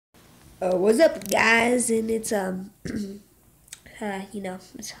What's up, guys? And it's it's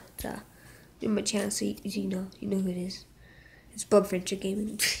in my channel, so you know who it is. It's Bub Furniture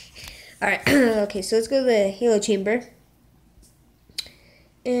Gaming. All right, okay, so let's go to the Halo Chamber,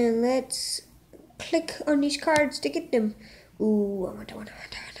 and let's click on these cards to get them. Ooh, I want that one.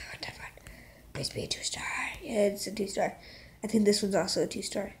 Please be a 2-star. Yeah, it's a 2-star. I think this one's also a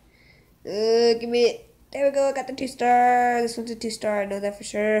 2-star. Give me it. There we go. I got the 2-star. This one's a 2-star. I know that for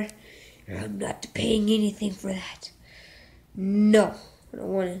sure. I'm not paying anything for that. No, I don't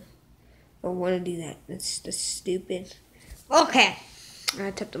want to. I don't want to do that. That's stupid. Okay,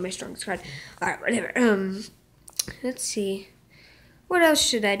 I tapped on my strongest card. All right, whatever. Let's see. What else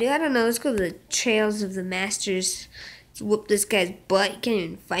should I do? I don't know. Let's go to the Trails of the Masters. Let's whoop this guy's butt. He can't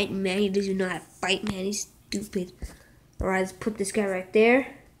even fight, man. He doesn't know how to fight, man. He's stupid. All right, let's put this guy right there.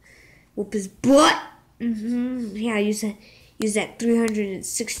 Whoop his butt. Yeah, use that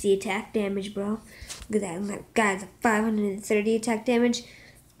 360 attack damage, bro. Look at that. That guy's a 530 attack damage.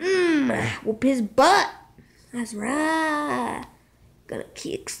 Whoop his butt. That's right. Gonna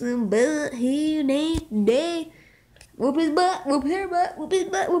kick some butt here today. Whoop his butt. Whoop her butt. Whoop his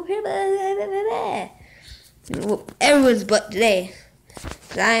butt. Whoop her butt. Gonna whoop everyone's butt today.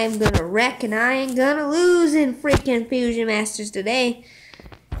 Cause I am gonna wreck and I ain't gonna lose in freaking Fusion Masters today.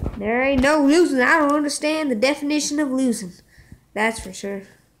 There ain't no losing. I don't understand the definition of losing. That's for sure.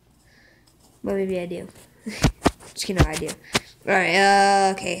 Well, maybe I do. Just kidding, I do.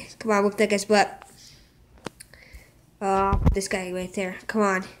 Alright, okay. Come on, whoop that guy's butt. Put this guy right there. Come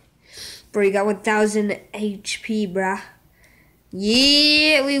on. Bro, you got 1,000 HP, bruh.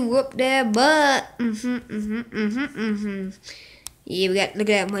 Yeah, we whooped that butt. Yeah, look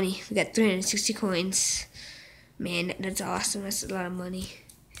at that money. We got 360 coins. Man, that's awesome. That's a lot of money.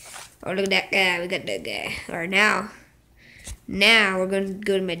 Oh, look at that guy. We got that guy. Alright, now we're going to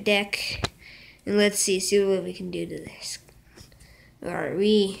go to my deck. And let's see what we can do to this. Alright,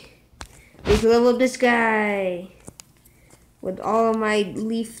 we can level up this guy. With all of my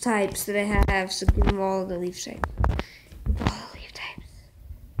leaf types that I have. So give him all the leaf types.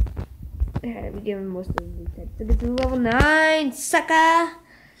 Yeah, we give him most of the leaf types. So get to level 9, sucker!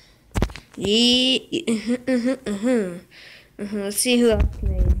 Yeah. Let's see who else can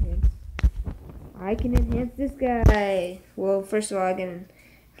I enhance. I can enhance this guy. Well, first of all, I can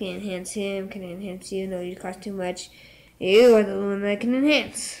enhance him. Can I enhance you? No, you cost too much. You are the one that I can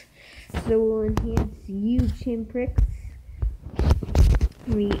enhance. So we'll enhance you, Chimpricks.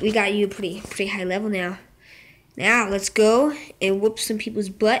 We got you pretty high level now. Now let's go and whoop some people's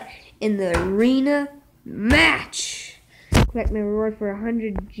butt in the arena match. Collect my reward for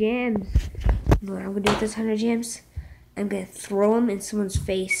 100 gems. You know what I'm gonna do with this 100 gems? I'm gonna throw them in someone's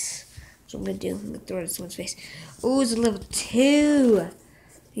face. That's what I'm gonna do. I'm gonna throw it in someone's face. Oh, it's a level 2.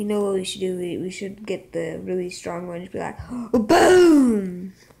 You know what we should do? We should get the really strong one. Just be like, oh,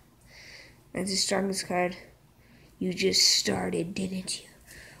 boom! That's the strongest card. You just started, didn't you?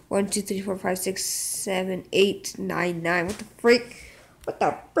 1, 2, 3, 4, 5, 6, 7, 8, 9, 9. What the freak? What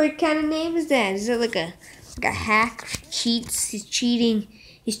the freak kind of name is that? Is it like a hack? Cheats? He's cheating.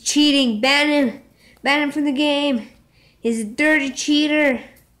 He's cheating. Ban him. Ban him from the game. He's a dirty cheater.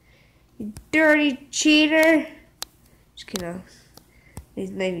 You dirty cheater. Just kidding. He's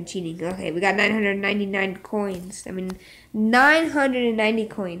not even cheating. Okay, we got 999 coins. 990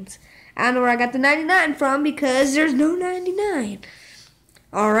 coins. I don't know where I got the 99 from because there's no 99.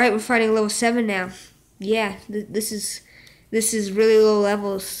 Alright, we're fighting level 7 now. Yeah, this is really low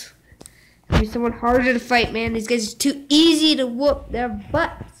levels. I mean, someone harder to fight, man. These guys are too easy to whoop their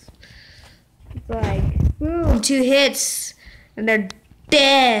butts. It's like, boom, 2 hits, and they're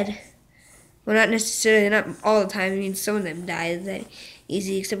dead. Well, not necessarily, not all the time. I mean, some of them die that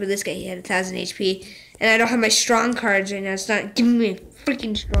easy, except for this guy. He had 1,000 HP. And I don't have my strong cards right now. It's not giving me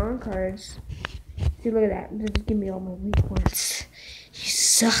freaking strong cards. See, look at that. It's just giving me all my weak ones. You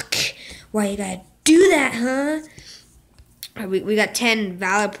suck. Why you gotta do that, huh? We got 10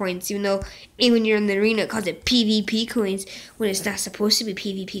 Valor points, even though when you're in the arena, it calls it PvP coins, when it's not supposed to be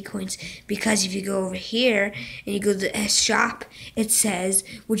PvP coins. Because if you go over here, and you go to the shop, it says,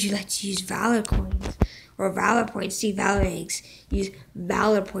 would you like to use Valor coins? Or Valor points, see Valor eggs. Use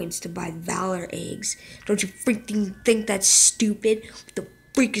Valor points to buy Valor eggs. Don't you freaking think that's stupid? What the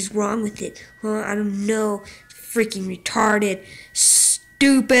freak is wrong with it? Huh? I don't know. Freaking retarded.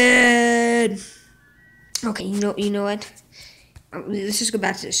 Stupid. Okay, you know what? Let's just go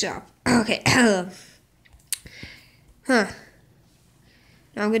back to the shop. Okay. Huh. Now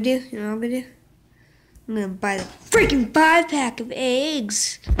I'm gonna do? You know what I'm gonna do? I'm gonna buy the freaking 5-pack of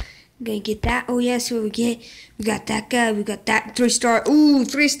eggs. I'm gonna get that. Oh yeah, see what we get. We got that guy. We got that 3-star. Ooh,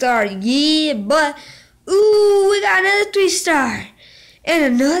 3-star. Yeah, but ooh, we got another 3-star. And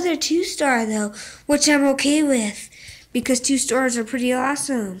another 2-star though, which I'm okay with. Because 2 stars are pretty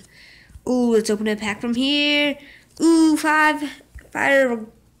awesome. Ooh, let's open a pack from here. Ooh, 5 fire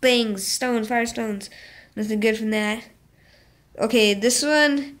things. Stones, fire stones. Nothing good from that. Okay, this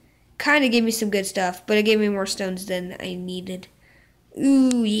one kind of gave me some good stuff, but it gave me more stones than I needed.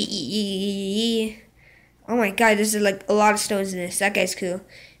 Ooh, yeah. Oh my god, there's like a lot of stones in this. That guy's cool.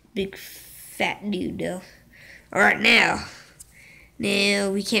 Big fat dude though. Alright, now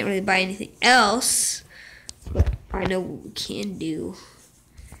we can't really buy anything else. But I know what we can do.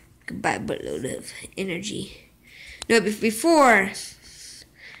 We can buy a buttload of energy. No, before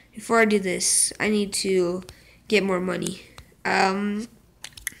I do this, I need to get more money.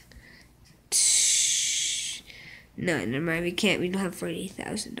 No, never mind. We can't. We don't have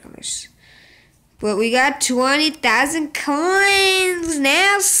 $40,000. But we got 20,000 coins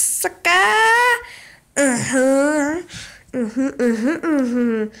now, sucker.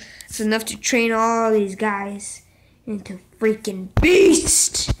 It's enough to train all these guys into freaking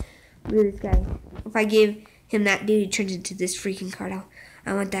beast. Look at this guy. If I give him that dude, he turns into this freaking card.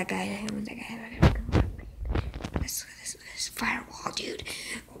 I want that guy. I want that guy. This firewall, dude.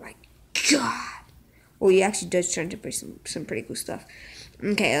 Oh my god. Oh, he actually does turn into some pretty cool stuff.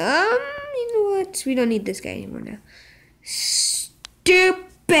 Okay, you know what? We don't need this guy anymore now. Stupid.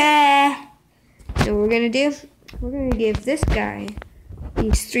 So what we're gonna do? We're gonna give this guy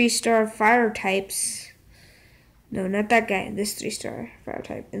these 3-star fire types. No, not that guy. This 3-star fire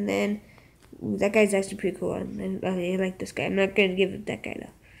type. And then ooh, that guy's actually pretty cool. And I like this guy. I'm not gonna give it that guy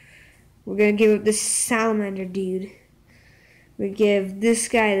though. We're gonna give it this salamander dude. We give this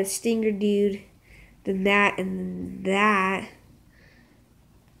guy the stinger dude. Then that and then that.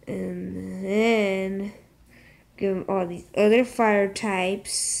 And then give him all these other fire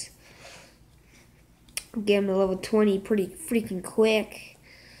types. Get him to level 20 pretty freaking quick.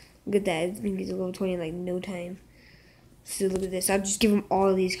 Look at that. I think he's a level 20 in like no time. So look at this. I'll just give him all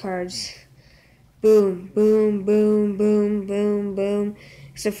of these cards. Boom, boom, boom, boom, boom, boom.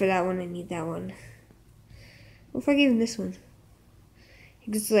 Except for that one, I need that one. What if I gave him this one?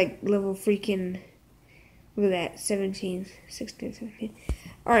 He gets like level freaking... Look at that. 17, 16, 17.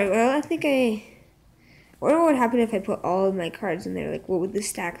 Alright, well, I think I wonder what would happen if I put all of my cards in there. Like, what would the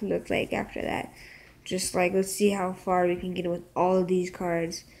stack look like after that? Just like, let's see how far we can get with all of these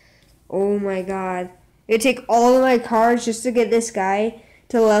cards. Oh my god. It would take all of my cards just to get this guy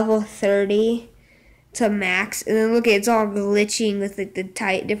to level 30 to max. And then look, it's all glitching with like the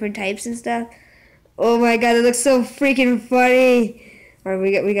different types and stuff. Oh my god, it looks so freaking funny. Alright,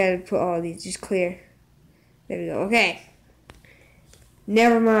 we gotta put all of these just clear. There we go. Okay.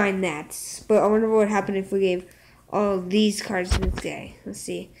 Never mind that. But I wonder what would happen if we gave all of these cards to this guy. Let's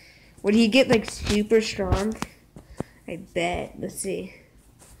see. Would he get like super strong? I bet. Let's see.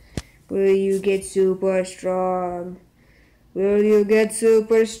 Will you get super strong? Will you get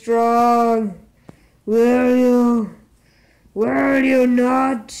super strong? Will you? Will you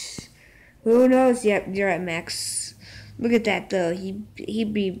not? Who knows? Yep, you're at max. Look at that though.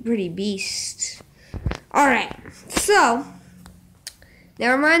 He'd be pretty beast. Alright, so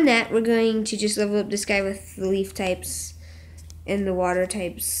never mind that. We're going to just level up this guy with the leaf types and the water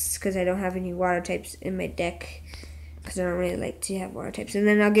types because I don't have any water types in my deck because I don't really like to have water types. And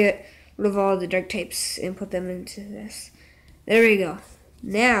then I'll get rid of all the dark types and put them into this. There we go.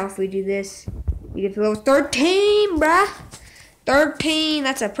 Now, if we do this, we get to level 13, bruh. 13,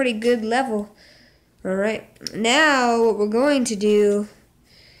 that's a pretty good level. Alright, now what we're going to do,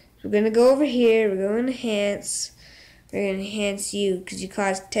 we're going to go over here, we're going to enhance. We're going to enhance you because you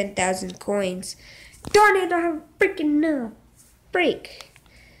cost 10,000 coins. Darn it, I don't have freaking enough. Break.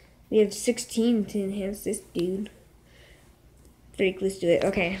 We have 16 to enhance this dude. Freak, let's do it.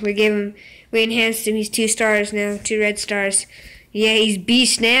 Okay, we enhanced him. He's 2 stars now, 2 red stars. Yeah, he's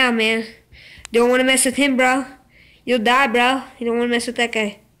beast now, man. Don't want to mess with him, bro. You'll die, bro. You don't want to mess with that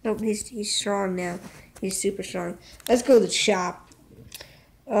guy. Nope, he's strong now. He's super strong. Let's go to the shop.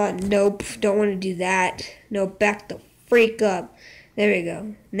 Nope, don't want to do that. No, back the freak up. There we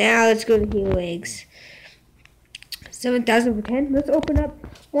go. Now let's go to heal eggs. 7,000 for 10. Let's open up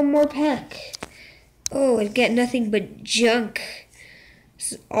one more pack. Oh, I get nothing but junk.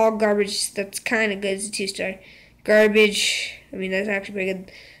 This is all garbage. That's kind of good. It's a 2-star. Garbage. I mean, that's actually pretty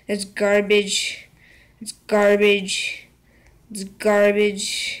good. That's garbage. It's garbage. It's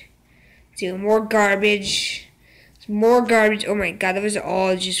garbage. It's even more garbage. It's more garbage. Oh my god, that was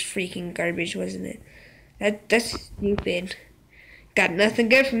all just freaking garbage, wasn't it? That's stupid. Got nothing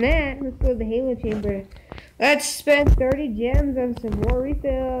good from that. Let's go to the Halo Chamber. Let's spend 30 gems on some more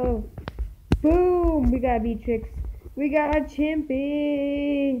refills. Boom! We got Beatrix. We got a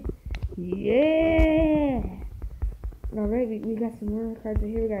Chimpy. Yeah! Alright, we got some more cards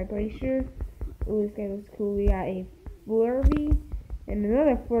right here. We got a Glacier. Oh, this guy looks cool. We got a Flurby. And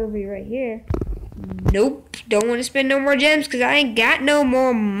another Flurby right here. Nope. Don't want to spend no more gems because I ain't got no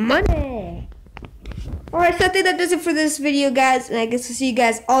more money. Alright, so I think that does it for this video, guys. And I guess I'll see you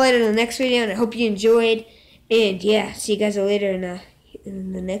guys all later in the next video. And I hope you enjoyed. And yeah, see you guys all later in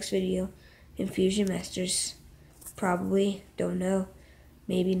the next video. In Fusion Masters. Probably. Don't know.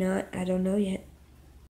 Maybe not. I don't know yet.